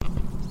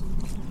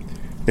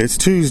It's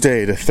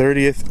Tuesday, the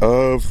 30th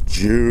of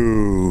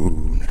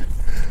June.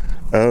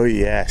 Oh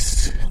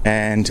yes,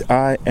 and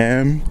I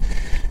am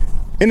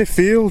in a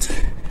field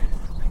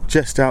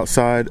just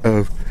outside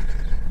of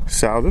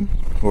Southam,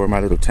 or my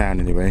little town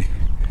anyway,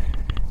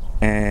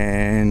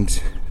 and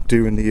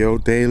doing the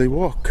old daily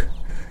walk.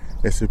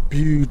 It's a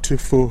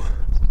beautiful,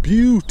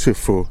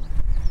 beautiful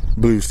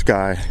blue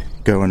sky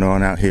going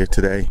on out here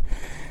today.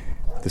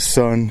 The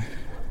sun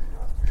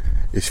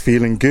is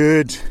feeling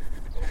good,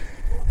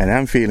 and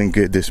I'm feeling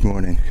good this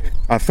morning.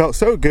 I felt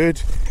so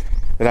good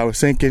that I was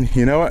thinking,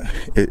 you know what?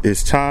 It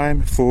is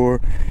time for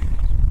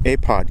a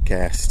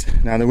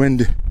podcast. Now the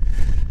wind,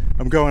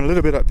 I'm going a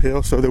little bit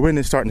uphill, so the wind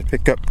is starting to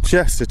pick up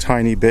just a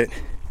tiny bit.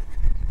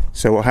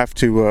 So we'll have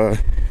to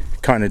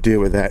kind of deal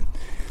with that.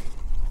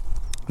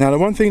 Now the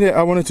one thing that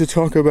I wanted to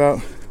talk about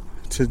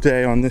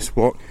today on this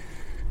walk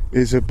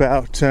is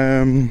about,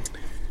 it's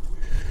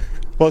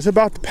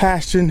about the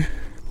passion,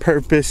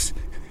 purpose,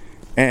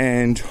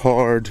 and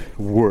hard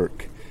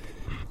work.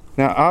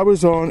 Now, I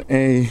was on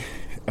a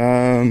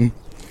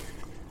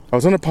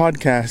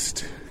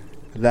podcast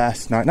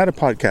last night. Not a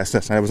podcast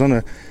last night. I was on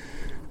a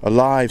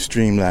live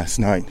stream last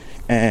night,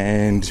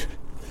 and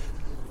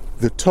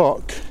the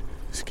talk.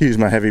 Excuse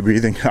my heavy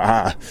breathing.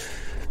 Have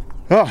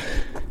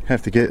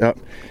to get up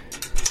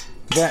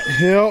that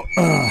hill.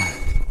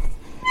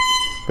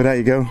 But there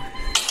you go.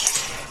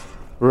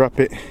 We're up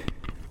it.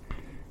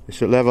 It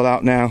should level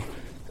out now.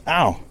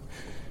 Ow!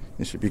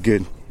 It should be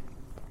good.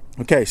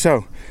 Okay,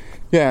 so.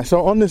 Yeah,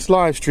 so on this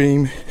live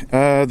stream,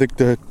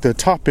 the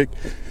topic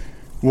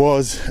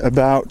was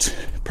about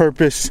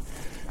purpose,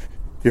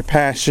 your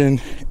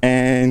passion,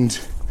 and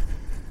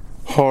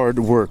hard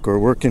work, or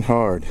working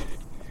hard,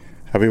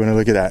 however you want to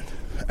look at that.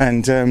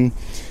 And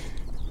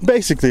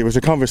basically it was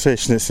a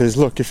conversation that says,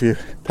 look, if you're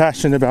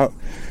passionate about,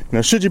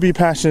 should you be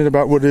passionate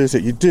about what it is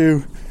that you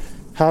do?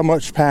 How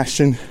much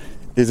passion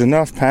is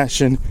enough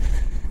passion?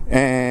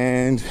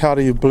 And how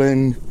do you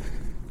blend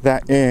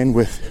that in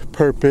with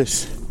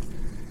purpose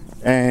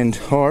and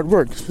hard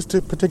work,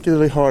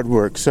 particularly hard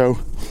work? So,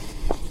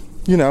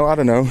 I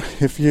don't know,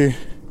 if you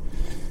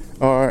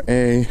are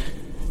a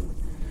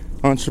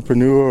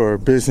entrepreneur or a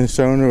business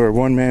owner or a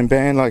one-man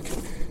band like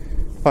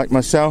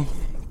myself,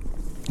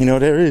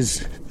 there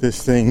is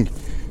this thing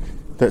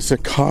that's a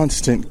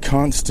constant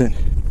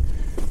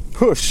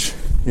push.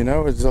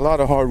 It's a lot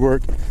of hard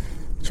work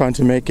trying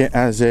to make it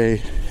as a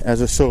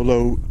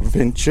solo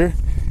venture.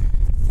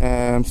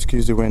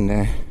 Excuse the wind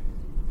there.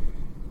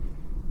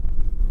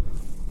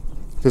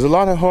 There's a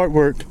lot of hard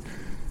work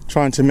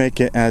trying to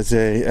make it as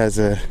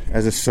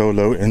a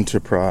solo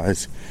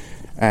enterprise,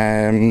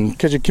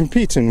 because you're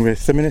competing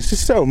with. It's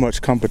just so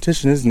much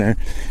competition, isn't there?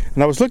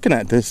 And I was looking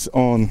at this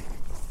I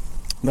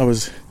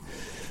was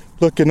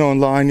looking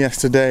online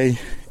yesterday,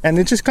 and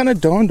it just kind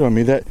of dawned on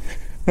me that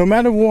no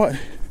matter what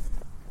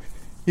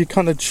you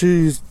kind of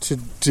choose to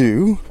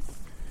do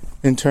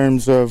in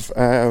terms of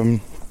the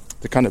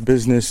kind of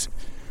business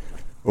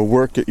or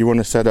work that you want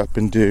to set up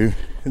and do,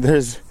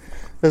 there's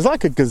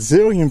like a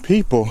gazillion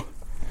people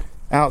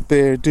out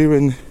there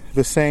doing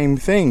the same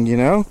thing,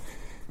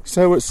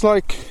 So it's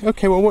like,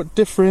 okay, well, what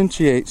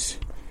differentiates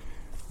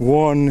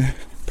one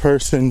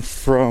person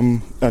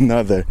from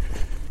another?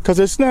 Because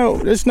there's no,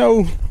 it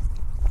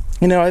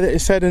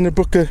said in the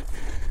book of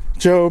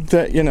Job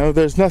that,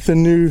 there's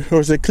nothing new, or it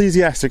was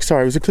Ecclesiastics,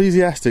 I'll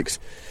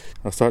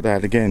start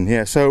that again,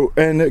 yeah. So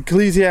in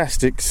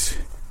Ecclesiastics,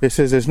 it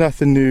says there's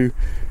nothing new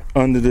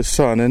under the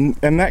sun,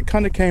 and that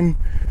kind of came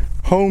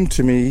home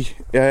to me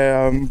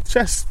Sunday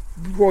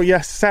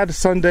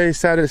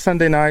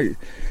night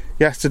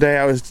yesterday.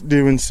 I was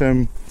doing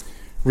some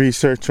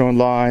research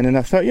online, and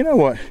I thought, you know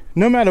what,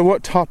 no matter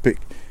what topic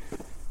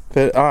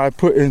that I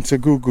put into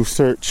Google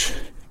search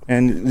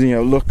and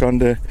look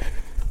under,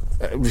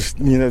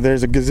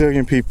 there's a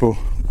gazillion people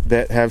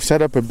that have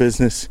set up a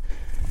business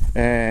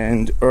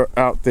and are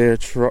out there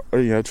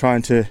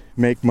trying to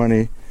make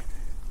money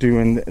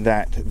doing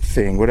that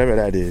thing, whatever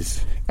that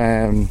is.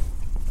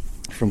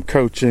 From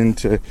coaching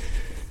to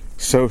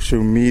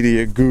social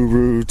media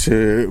guru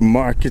to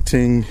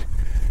marketing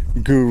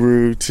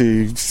guru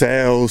to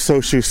sales,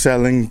 social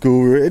selling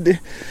guru. The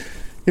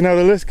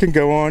list can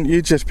go on.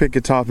 You just pick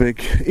a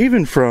topic,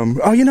 even from,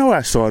 where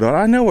I saw it.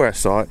 I know where I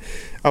saw it.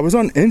 I was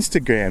on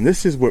Instagram.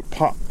 This is what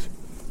popped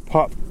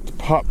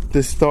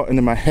this thought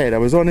into my head. I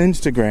was on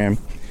Instagram,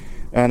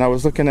 and I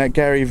was looking at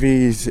Gary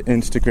Vee's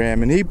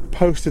Instagram, and he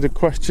posted a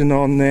question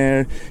on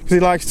there because he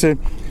likes to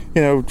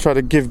try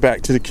to give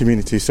back to the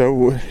community.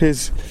 So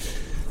his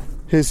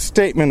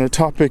statement or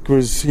topic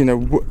was,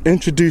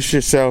 introduce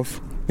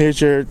yourself.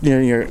 Here's your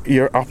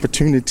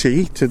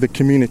opportunity to the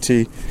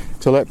community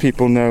to let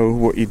people know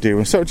what you do.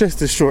 And so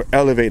just a short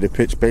elevator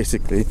pitch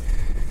basically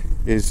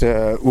is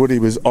what he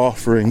was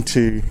offering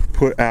to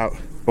put out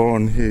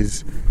on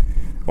his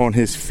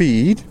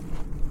feed.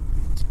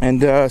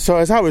 And so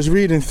as I was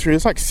reading through,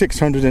 it's like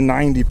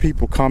 690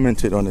 people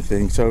commented on the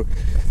thing. So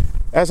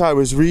as I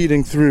was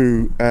reading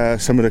through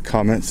some of the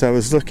comments, I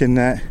was looking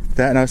at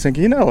that, and I was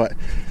thinking, you know what?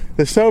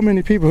 there's so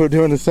many people who are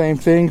doing the same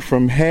thing,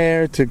 from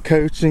hair to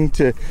coaching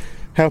to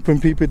helping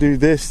people do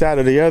this, that,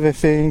 or the other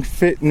thing,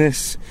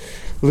 fitness,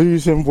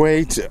 losing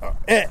weight,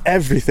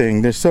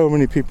 everything. There's so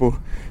many people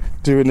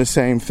doing the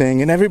same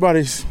thing, and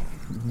everybody's,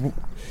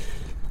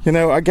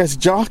 I guess,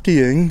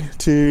 jockeying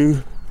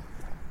to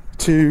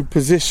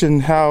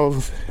position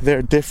how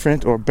they're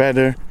different or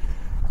better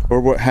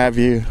or what have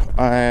you.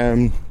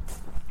 And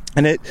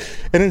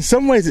in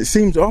some ways it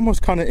seems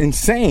almost kind of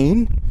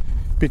insane,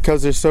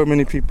 because there's so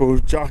many people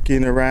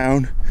jockeying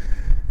around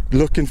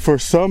looking for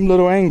some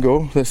little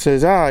angle that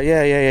says,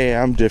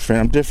 I'm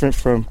different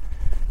from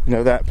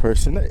that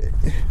person.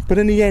 But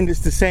in the end,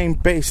 it's the same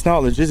base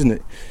knowledge, isn't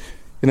it?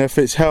 If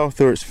it's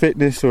health or it's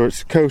fitness or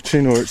it's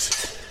coaching or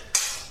it's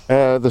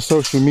the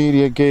social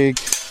media gig.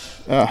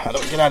 How do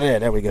we get out of there?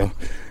 There we go.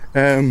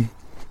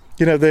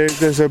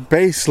 There's a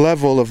base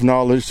level of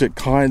knowledge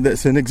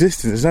that's in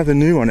existence. There's nothing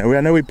new on it.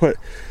 I know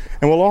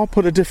we'll all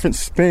put a different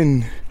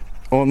spin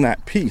on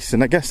that piece,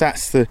 and I guess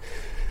that's the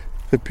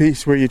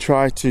piece where you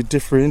try to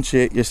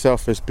differentiate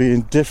yourself as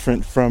being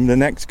different from the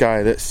next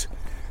guy that's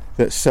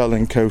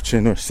selling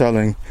coaching or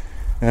selling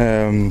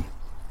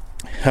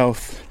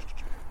health,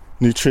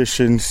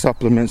 nutrition,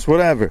 supplements,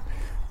 whatever,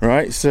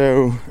 right?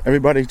 So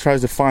everybody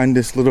tries to find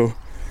this little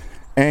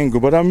angle,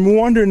 but I'm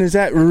wondering, is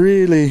that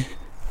really,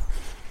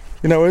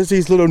 is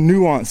these little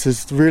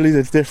nuances really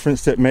the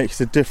difference that makes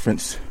the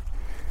difference?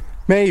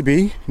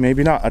 Maybe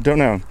not, I don't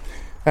know.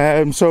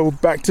 So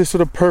back to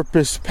sort of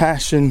purpose,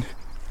 passion,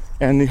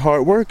 and the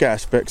hard work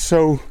aspect.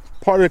 So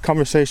part of the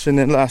conversation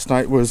then last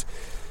night was,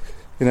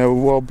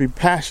 be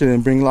passionate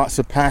and bring lots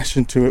of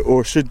passion to it,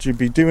 or should you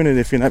be doing it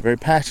if you're not very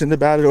passionate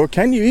about it, or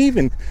can you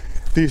even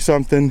do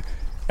something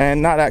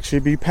and not actually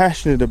be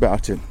passionate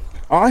about it?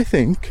 I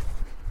think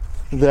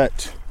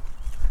that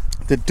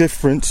the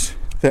difference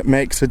that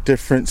makes a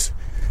difference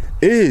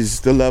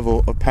is the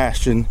level of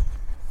passion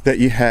that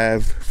you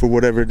have for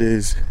whatever it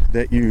is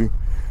that you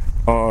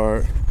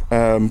are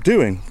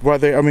doing.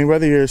 Whether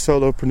you're a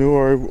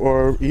solopreneur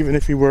or even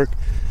if you work,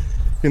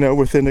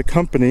 within a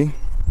company.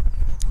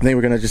 I think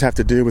we're going to just have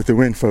to deal with the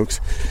win, folks.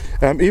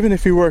 Even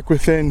if you work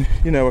within,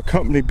 a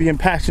company, being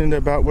passionate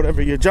about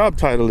whatever your job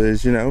title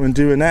is, and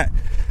doing that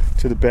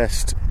to the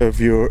best of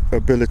your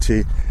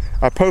ability.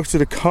 I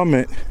posted a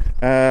comment,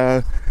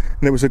 and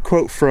there was a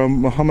quote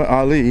from Muhammad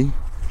Ali,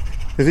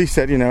 as he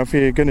said, if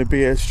you're going to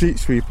be a street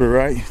sweeper,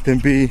 right,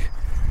 then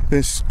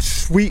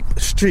sweep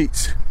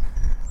streets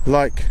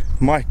like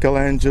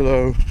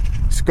Michelangelo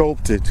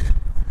sculpted.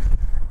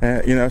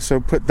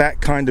 So put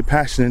that kind of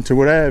passion into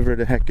whatever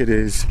the heck it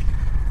is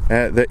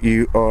that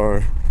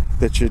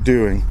you're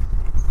doing.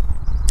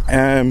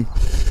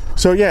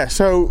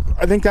 So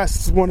I think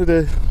that's one of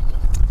the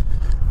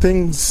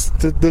things,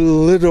 the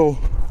little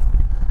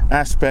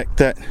aspect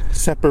that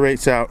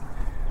separates out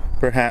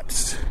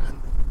perhaps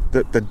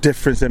the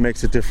difference that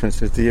makes a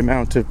difference, is the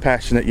amount of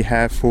passion that you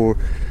have for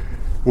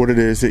what it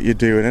is that you're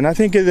doing. And I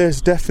think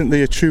there's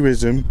definitely a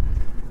truism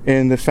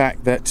in the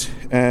fact that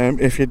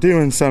if you're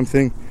doing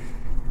something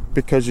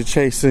because you're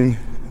chasing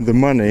the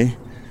money,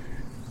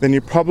 then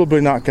you're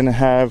probably not going to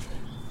have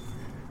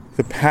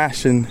the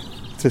passion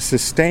to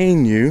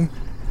sustain you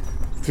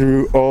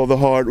through all the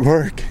hard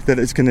work that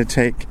it's going to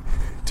take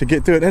to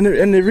get through it.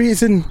 And the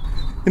reason,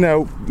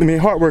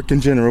 hard work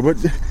in general, but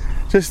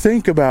just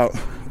think about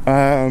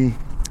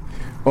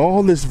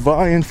all this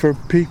vying for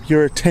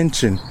your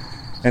attention,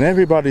 and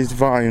everybody's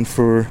vying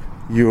for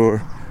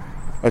your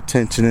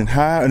attention, and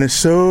there's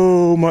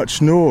so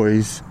much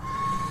noise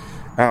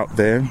out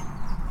there.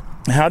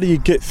 How do you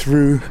get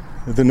through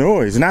the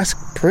noise? And that's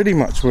pretty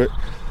much what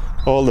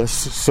all the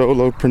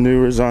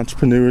solopreneurs,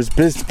 entrepreneurs,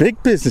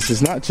 big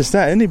businesses, not just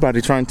that,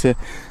 anybody trying to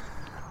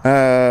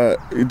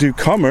do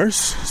commerce,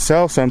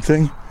 sell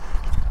something,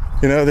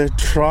 they're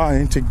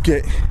trying to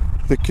get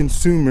the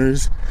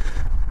consumer's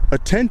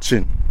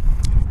attention,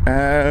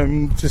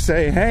 to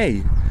say,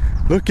 hey,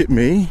 look at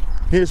me,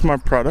 here's my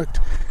product,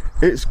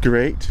 it's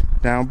great,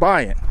 now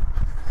buy it.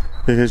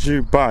 Because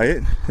you buy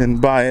it,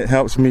 and buy it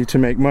helps me to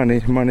make money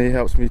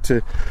helps me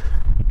to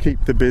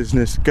keep the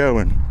business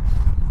going.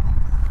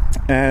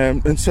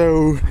 And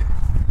so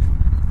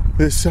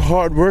this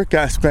hard work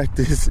aspect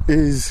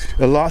is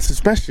a lot,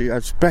 especially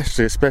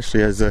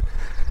as a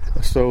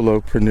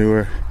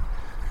solopreneur,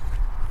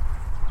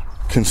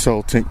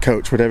 consultant,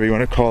 coach, whatever you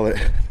want to call it,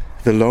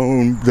 the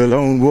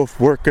lone wolf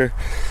worker,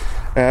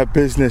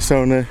 business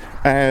owner.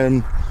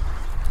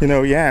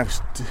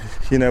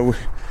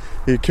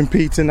 You're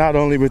competing not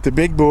only with the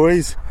big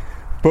boys,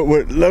 but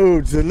with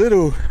loads of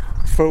little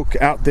folk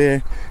out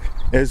there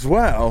as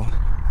well.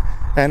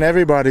 And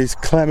everybody's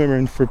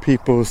clamoring for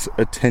people's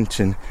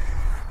attention.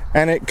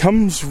 And it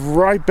comes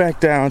right back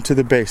down to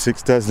the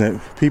basics, doesn't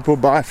it? People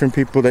buy from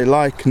people they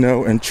like,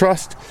 know, and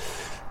trust.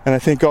 And I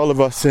think all of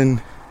us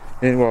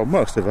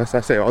most of us, I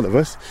say all of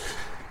us,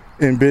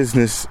 in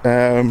business,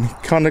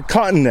 kind of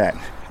caught in that.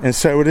 And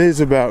so it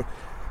is about,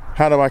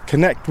 how do I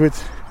connect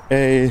with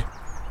a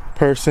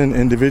person,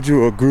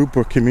 individual, or group,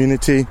 or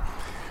community?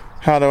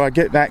 How do I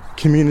get that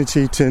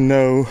community to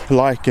know,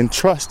 like, and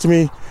trust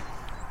me?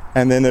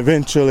 and then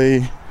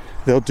eventually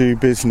they'll do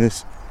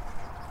business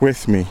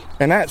with me.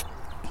 And that's,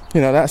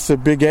 that's the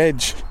big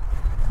edge.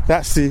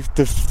 That's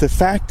the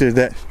factor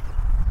that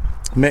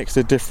makes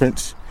a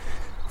difference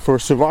for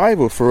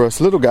survival for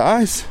us little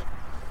guys,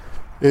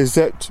 is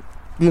that,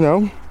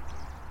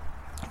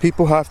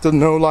 people have to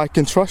know, like,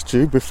 and trust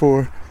you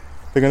before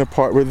they're going to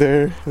part with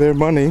their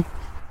money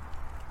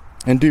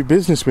and do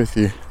business with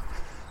you.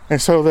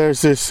 And so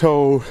there's this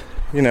whole,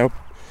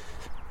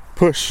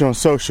 push on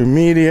social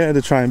media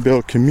to try and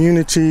build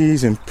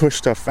communities and push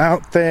stuff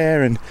out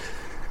there. And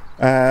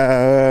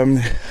and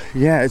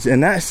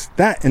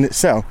that in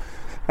itself,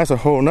 that's a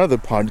whole nother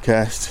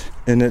podcast.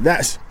 And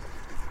that's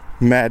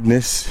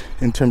madness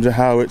in terms of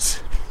how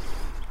it's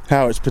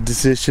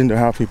positioned or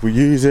how people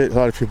use it. A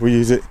lot of people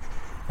use it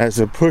as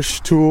a push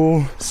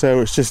tool.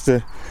 So it's just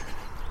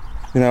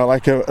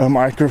like a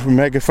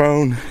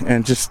megaphone,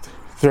 and just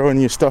throwing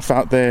your stuff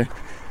out there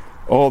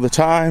all the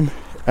time.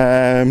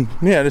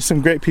 There's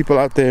some great people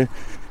out there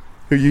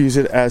who use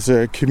it as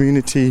a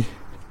community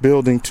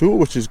building tool,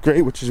 which is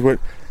great, which is what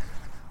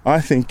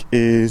I think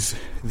is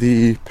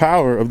the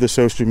power of the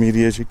social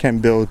media, is you can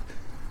build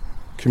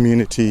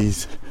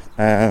communities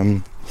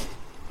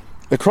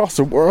across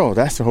the world.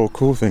 That's the whole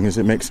cool thing, is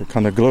it makes it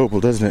kind of global,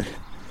 doesn't it?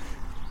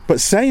 But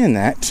saying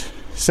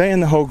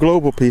the whole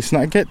global piece,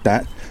 and I get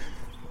that,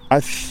 I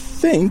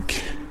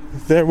think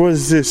there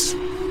was this...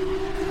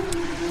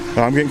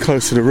 I'm getting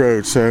close to the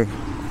road, so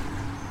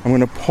I'm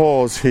going to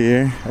pause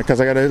here because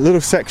I got a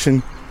little section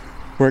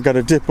where I got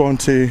to dip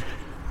onto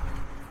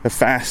a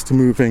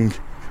fast-moving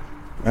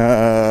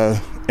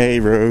A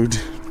road,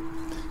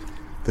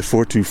 the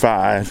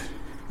 425,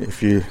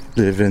 if you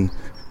live in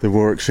the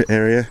Warwickshire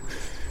area.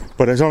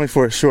 But it's only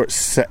for a short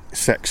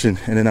section,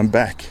 and then I'm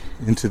back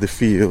into the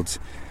fields.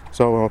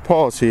 So I'll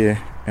pause here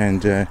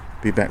and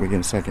be back with you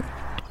in a second.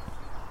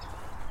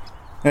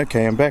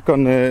 Okay, I'm back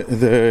on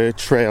the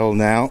trail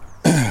now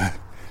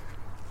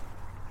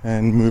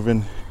and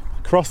moving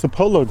across the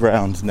polo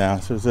grounds now.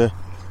 So there's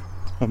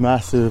a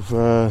massive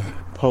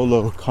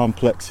polo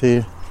complex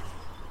here.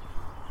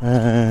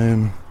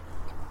 No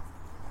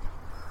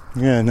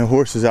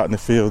horses out in the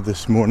field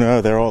this morning. Oh,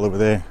 they're all over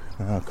there.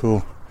 Oh,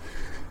 cool.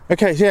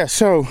 Okay, yeah,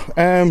 so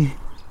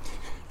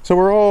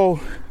we're all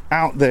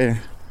out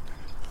there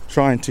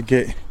trying to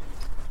get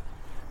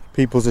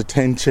people's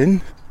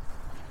attention,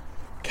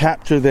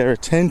 capture their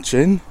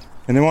attention,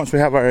 and then once we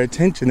have our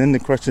attention, then the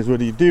question is, what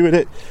do you do with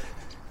it?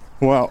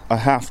 Well, I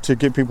have to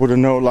get people to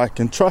know, like,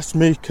 and trust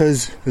me,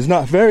 because there's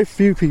not very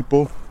few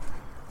people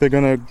that are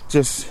going to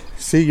just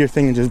see your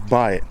thing and just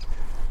buy it.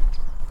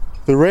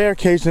 The rare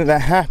occasion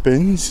that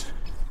happens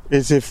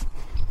is if,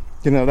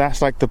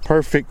 that's like the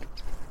perfect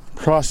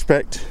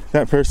prospect.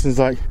 That person's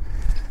like,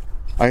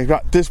 I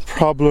got this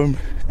problem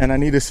and I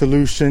need a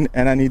solution,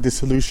 and I need the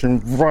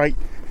solution right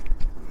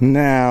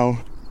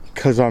now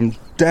because I'm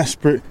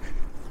desperate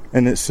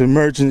and it's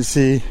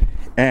emergency,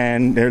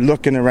 and they're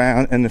looking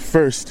around, and the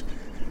first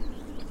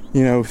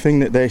thing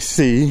that they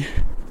see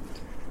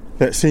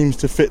that seems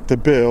to fit the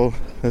bill,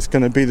 that's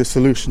going to be the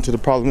solution to the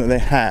problem that they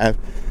have,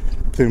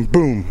 then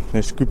boom,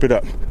 they scoop it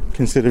up,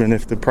 considering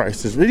if the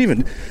price is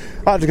even,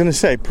 I was going to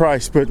say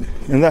price, but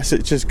unless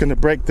it's just going to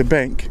break the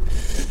bank,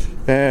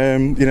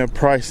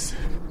 price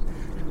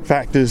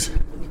factors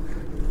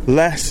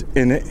less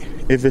in it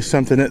if it's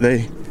something that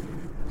they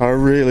are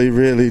really,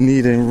 really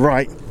needing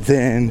right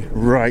then,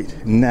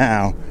 right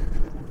now.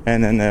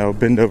 And then they'll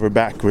bend over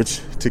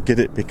backwards to get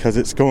it because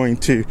it's going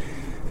to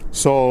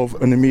solve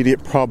an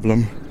immediate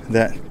problem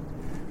that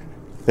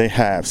they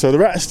have. So the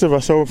rest of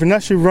us,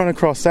 unless you run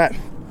across that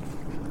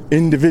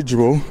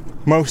individual,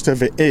 most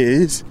of it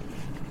is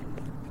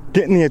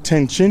getting the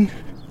attention,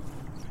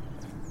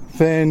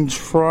 then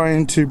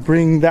trying to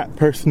bring that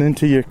person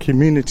into your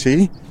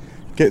community,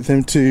 get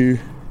them to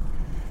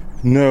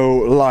know,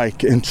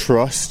 like, and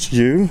trust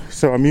you.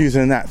 So I'm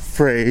using that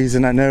phrase,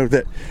 and I know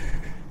that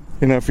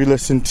if you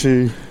listen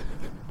to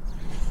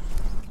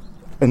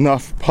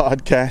enough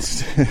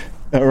podcasts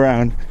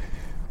around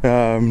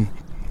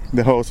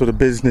the whole sort of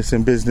business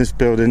and business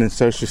building and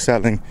social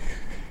selling,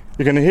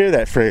 you're going to hear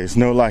that phrase,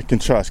 know, like,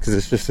 and trust, because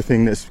it's just a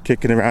thing that's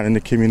kicking around in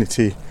the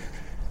community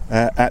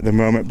at the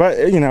moment. But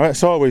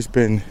it's always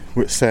been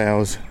with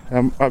sales.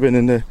 I've been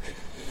in the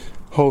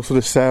whole sort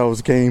of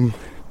sales game,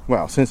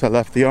 well, since I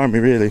left the army,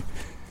 really,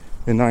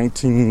 in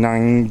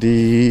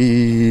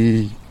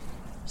 1990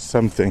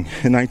 something,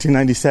 in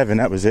 1997,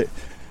 that was it.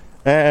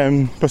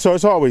 But so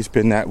it's always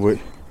been that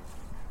way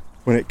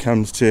when it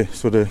comes to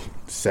sort of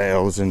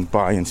sales and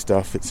buying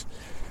stuff. It's,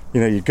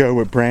 you go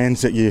with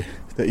brands that you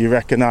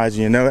recognize,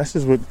 and this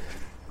is what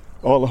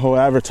all the whole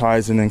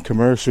advertising and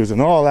commercials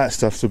and all that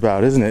stuff's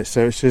about, isn't it?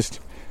 So it's just,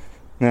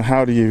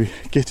 how do you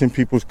get in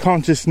people's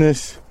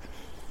consciousness?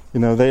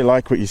 They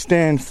like what you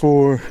stand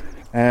for,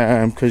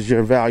 because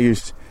your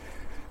values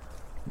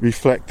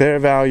reflect their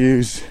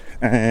values,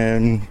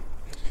 and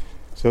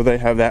so they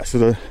have that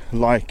sort of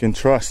like and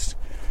trust.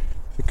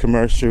 The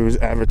commercials,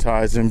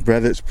 advertising,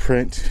 whether it's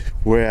print,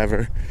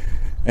 wherever,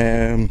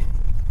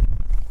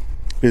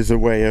 is a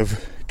way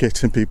of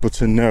getting people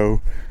to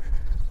know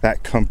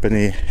that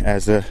company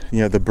as a,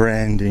 the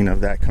branding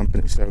of that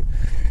company. So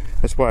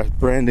that's why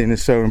branding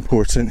is so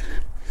important,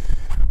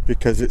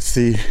 because it's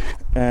the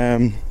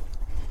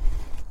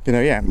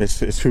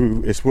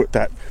it's what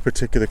that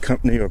particular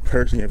company or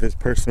person, if it's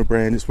personal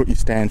brand, it's what you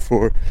stand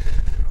for,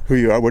 who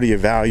you are, what your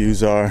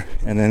values are.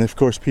 And then of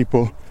course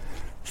people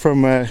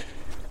from a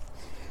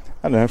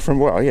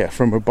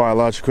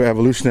biological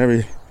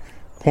evolutionary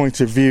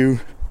point of view,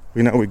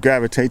 we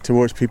gravitate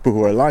towards people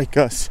who are like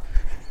us,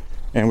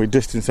 and we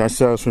distance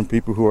ourselves from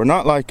people who are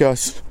not like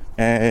us.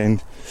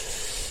 And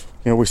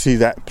we see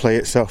that play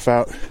itself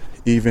out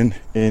even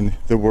in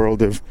the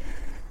world of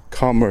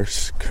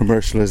commerce,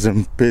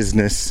 commercialism,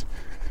 business.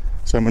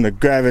 So I'm going to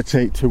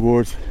gravitate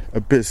towards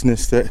a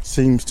business that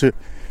seems to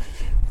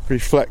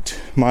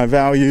reflect my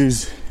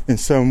values in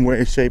some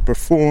way, shape or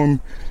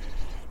form,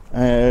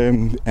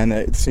 and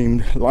it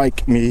seemed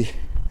like me,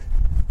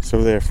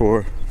 so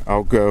therefore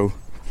I'll go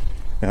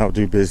and I'll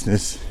do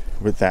business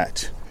with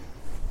that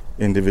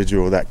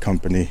individual, that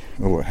company,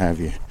 or what have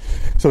you.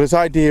 So this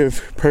idea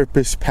of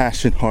purpose,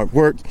 passion, hard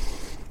work,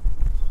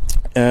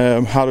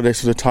 how do they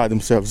sort of tie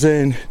themselves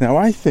in? Now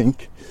I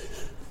think,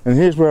 and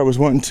here's where I was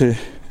wanting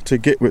to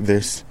get with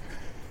this,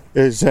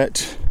 is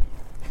that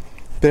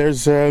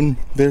there's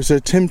a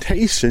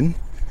temptation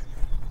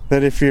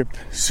that if you're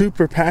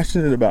super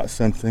passionate about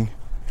something,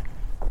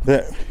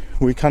 that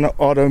we kind of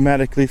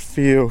automatically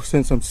feel,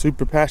 since I'm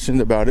super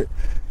passionate about it,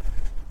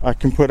 I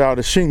can put out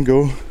a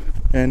shingle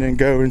and then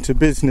go into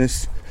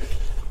business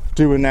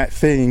doing that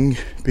thing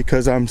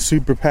because I'm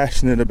super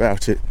passionate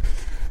about it.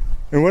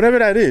 And whatever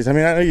that is, I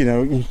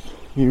mean,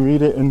 you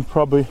read it in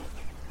probably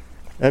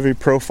every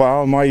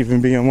profile, might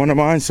even be on one of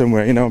mine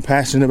somewhere, I'm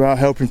passionate about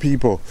helping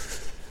people.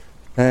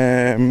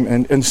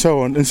 And so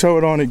on, and so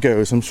on it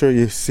goes. I'm sure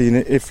you've seen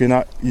it if you're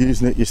not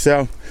using it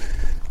yourself.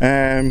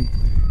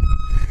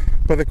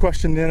 But the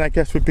question then, I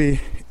guess, would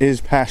be,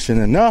 is passion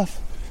enough?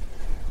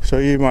 So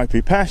you might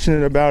be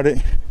passionate about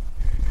it,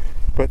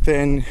 but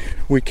then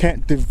we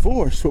can't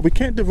divorce. What we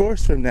can't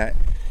divorce from that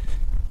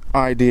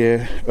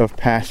idea of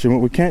passion,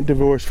 what we can't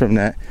divorce from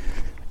that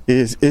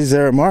is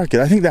there a market?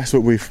 I think that's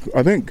what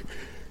I think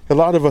a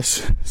lot of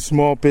us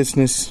small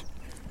business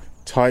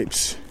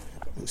types,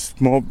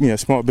 small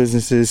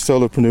businesses,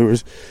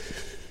 solopreneurs,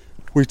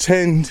 we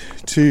tend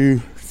to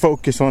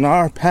focus on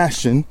our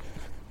passion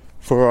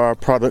for our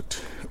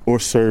product or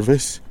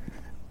service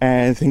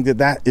and think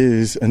that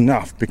is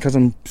enough. Because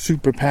I'm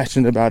super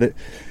passionate about it,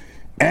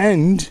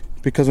 and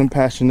because I'm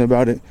passionate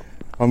about it,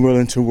 I'm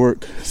willing to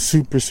work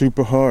super,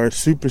 super hard,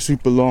 super,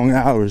 super long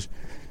hours,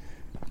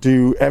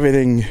 do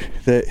everything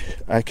that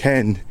I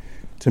can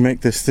to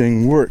make this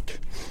thing work.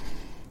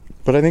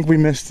 But I think we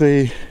missed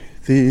the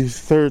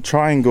third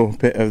triangle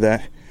bit of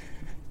that,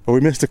 or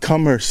we missed the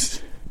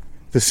commerce,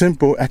 the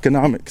simple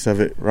economics of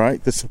it,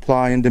 right? The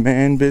supply and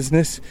demand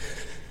business.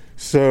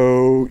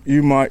 So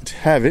you might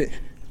have it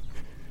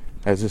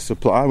as a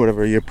supply,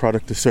 whatever your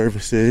product or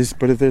service is,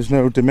 but if there's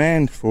no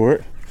demand for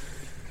it,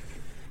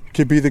 it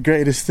could be the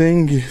greatest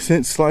thing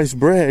since sliced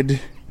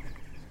bread,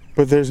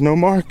 but there's no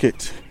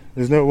market.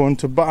 There's no one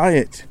to buy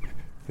it,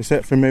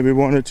 except for maybe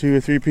 1 or 2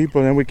 or 3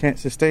 people, and we can't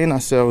sustain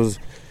ourselves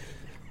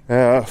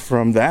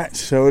from that.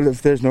 So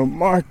if there's no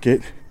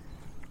market,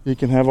 you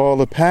can have all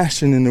the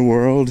passion in the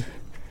world,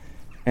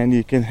 and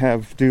you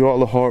can do all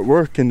the hard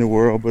work in the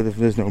world, but if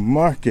there's no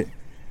market,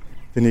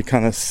 then you're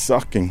kind of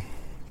sucking.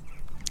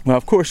 Now,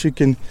 of course, you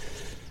can,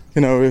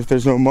 if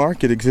there's no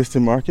market,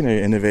 existing market,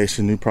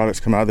 innovation, new products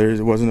come out,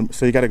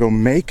 so you got to go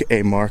make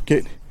a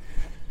market.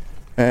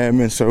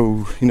 And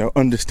so,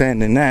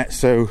 understanding that,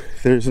 so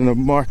there's a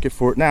market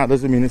for it now,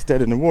 doesn't mean it's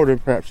dead in the water.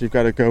 Perhaps you've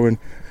got to go and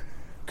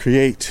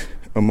create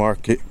a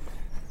market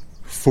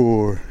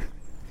for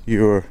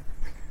your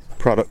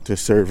product or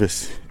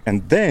service,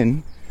 and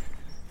then,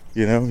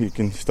 you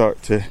can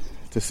start to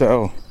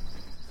sell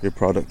your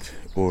product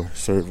or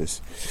service.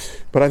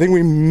 But I think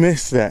we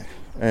miss that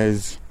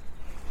as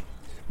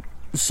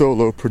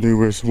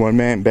solopreneurs,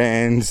 one-man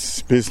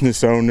bands,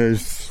 business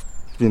owners,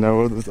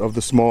 of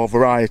the small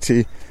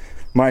variety,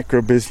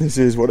 micro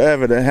businesses,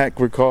 whatever the heck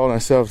we're calling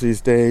ourselves these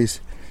days.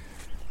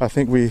 I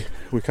think we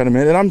kind of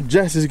made it. And I'm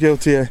just as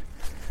guilty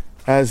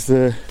as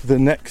the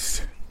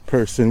next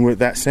person with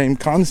that same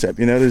concept.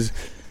 There's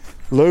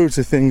loads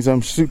of things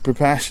I'm super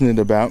passionate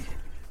about,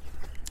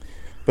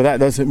 but that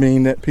doesn't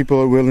mean that people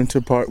are willing to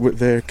part with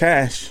their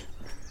cash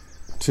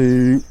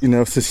to,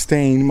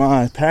 sustain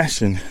my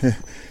passion.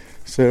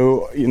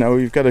 So,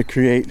 you've got to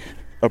create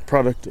a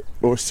product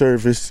or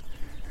service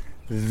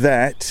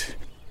that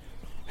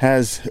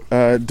has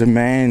a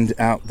demand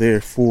out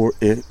there for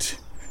it,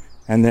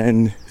 and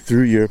then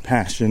through your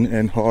passion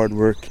and hard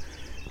work,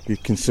 you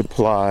can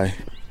supply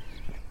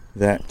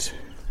that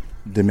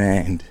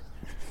demand.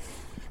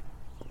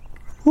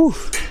 Whew.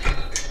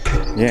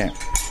 Yeah.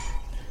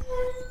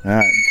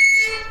 Alright.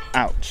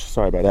 Ouch.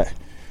 Sorry about that.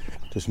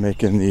 Just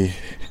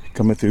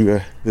coming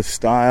through the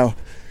style,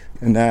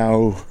 and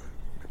now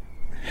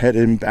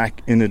heading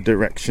back in the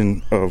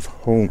direction of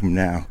home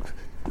now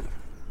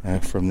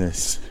from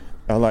this.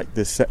 I like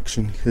this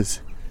section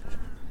because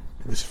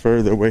it's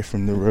further away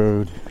from the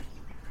road.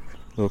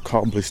 Little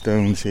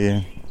cobblestones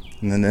here,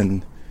 and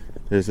then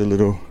there's a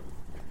little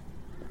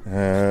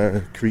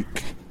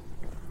creek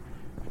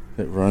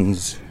that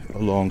runs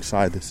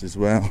alongside this as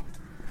well.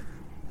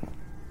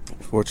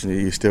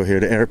 Fortunately, you still hear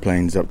the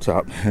airplanes up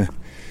top,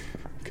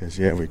 because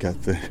yeah, we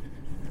got the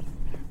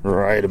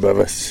right above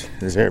us.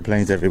 There's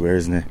airplanes everywhere,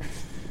 isn't there?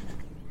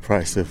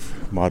 Price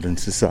of modern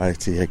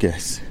society, I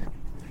guess.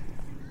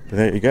 But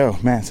there you go,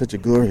 man. Such a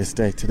glorious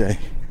day today.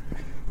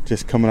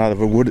 Just coming out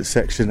of a wooded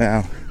section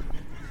now,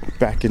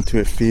 back into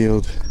a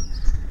field,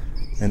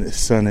 and it's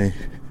sunny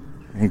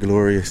and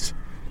glorious,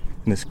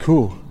 and it's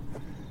cool.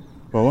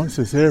 Well, once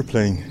this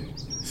airplane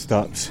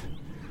stops,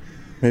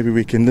 maybe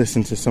we can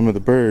listen to some of the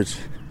birds.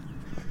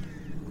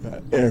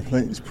 That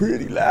airplane's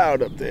pretty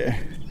loud up there,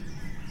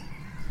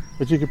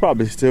 but you could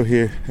probably still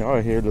hear. Oh,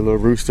 I hear the little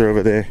rooster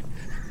over there.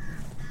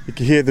 You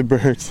can hear the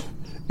birds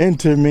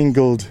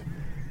intermingled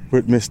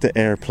with Mr.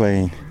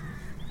 Airplane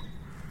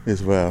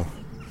as well.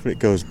 If it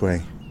goes by,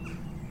 you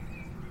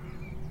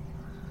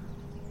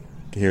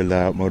can hear a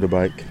loud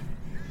motorbike.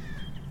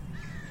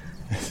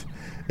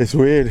 It's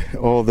weird.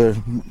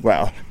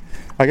 Wow.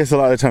 I guess a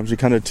lot of times we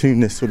kind of tune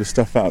this sort of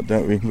stuff out,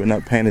 don't we? We're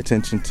not paying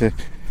attention to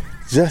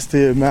just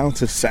the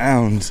amount of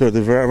sounds or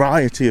the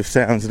variety of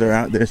sounds that are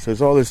out there. So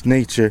there's all this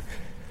nature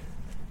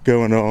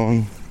going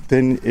on.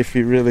 Then if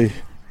you really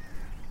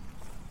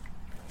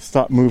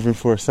stop moving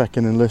for a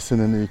second and listen,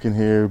 and you can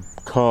hear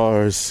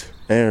cars,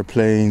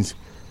 airplanes,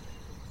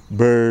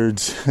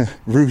 birds,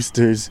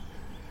 roosters,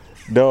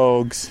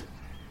 dogs.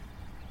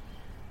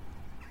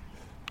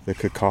 The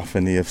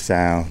cacophony of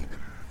sound.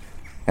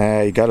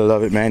 You gotta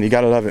love it, man. You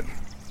gotta love it.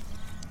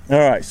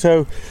 Alright,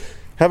 so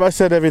have I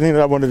said everything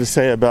that I wanted to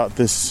say about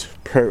this?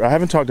 I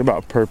haven't talked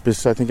about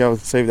purpose. I think I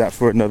would save that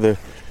for another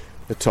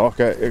talk.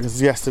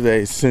 Because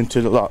yesterday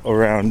centered a lot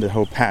around the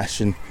whole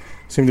passion.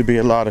 Seemed to be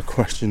a lot of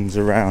questions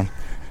around,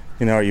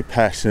 are you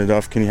passionate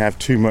enough? Can you have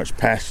too much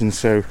passion?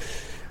 So,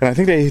 and I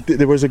think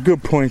there was a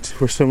good point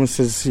where someone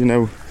says,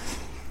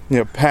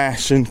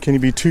 passion. Can you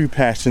be too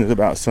passionate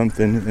about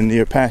something? And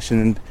your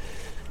passion,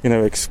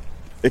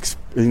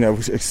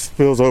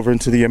 spills over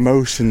into the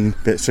emotion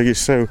bit. So you're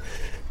so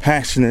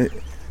passionate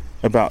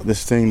about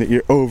this thing that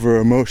you're over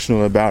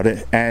emotional about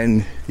it,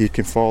 and you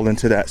can fall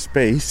into that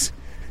space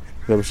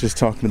that I was just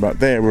talking about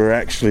there, where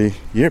actually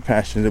you're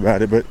passionate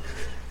about it, but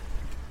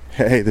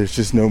hey, there's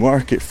just no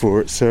market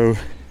for it. So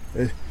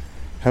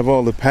have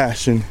all the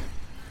passion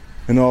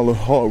and all the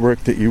hard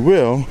work that you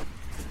will,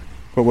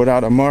 but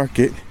without a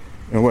market,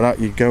 and without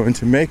you going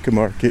to make a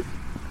market,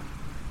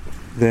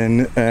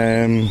 then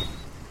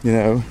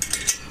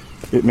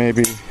it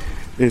maybe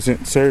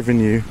isn't serving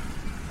you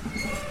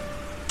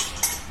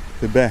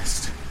the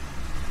best.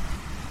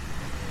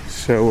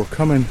 So we're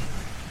coming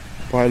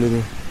by a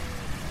little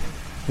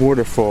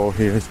waterfall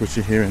here, is what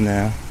you're hearing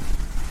now.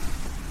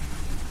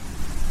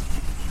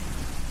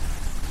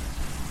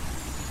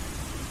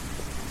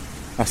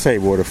 I say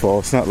waterfall,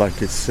 it's not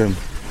like it's some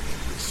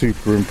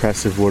super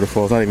impressive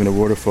waterfall. It's not even a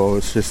waterfall,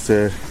 it's just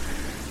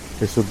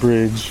it's a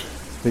bridge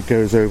that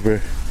goes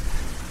over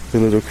the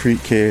little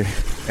creek here,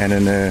 and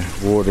then the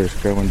water's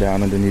going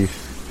down underneath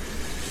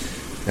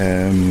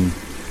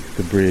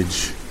the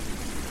bridge.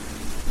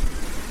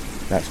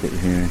 That's what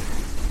you're hearing.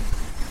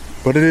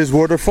 But it is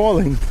water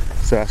falling,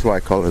 so that's why I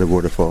call it a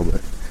waterfall,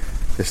 but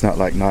it's not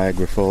like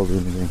Niagara Falls or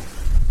anything.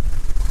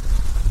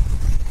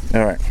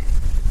 Alright.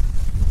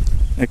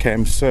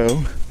 Okay,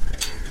 so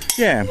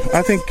yeah,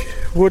 I think,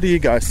 what do you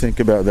guys think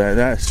about that?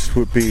 That's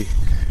what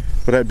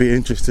I'd be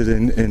interested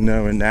in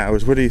knowing now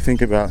is, what do you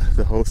think about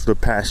the whole sort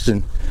of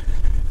passion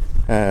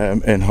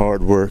and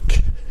hard work,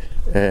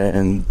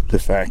 and the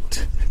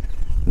fact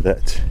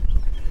that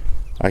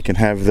I can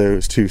have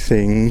those two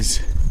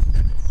things,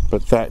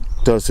 but that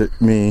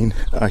doesn't mean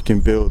I can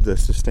build a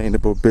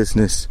sustainable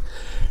business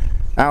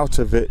out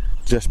of it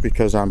just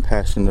because I'm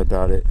passionate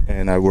about it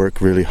and I work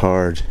really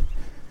hard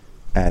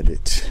at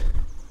it.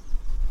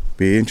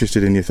 Be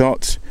interested in your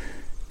thoughts.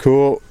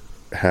 Cool.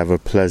 Have a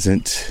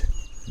pleasant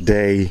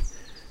day.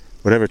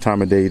 Whatever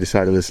time of day you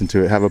decide to listen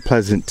to it, have a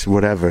pleasant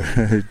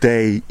whatever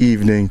day,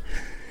 evening,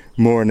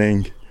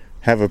 morning.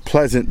 Have a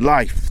pleasant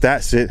life.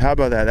 That's it. How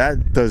about that?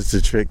 That does the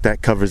trick.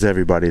 That covers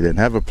everybody then.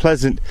 Have a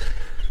pleasant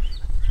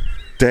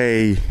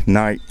day,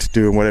 night,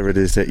 doing whatever it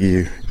is that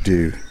you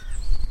do.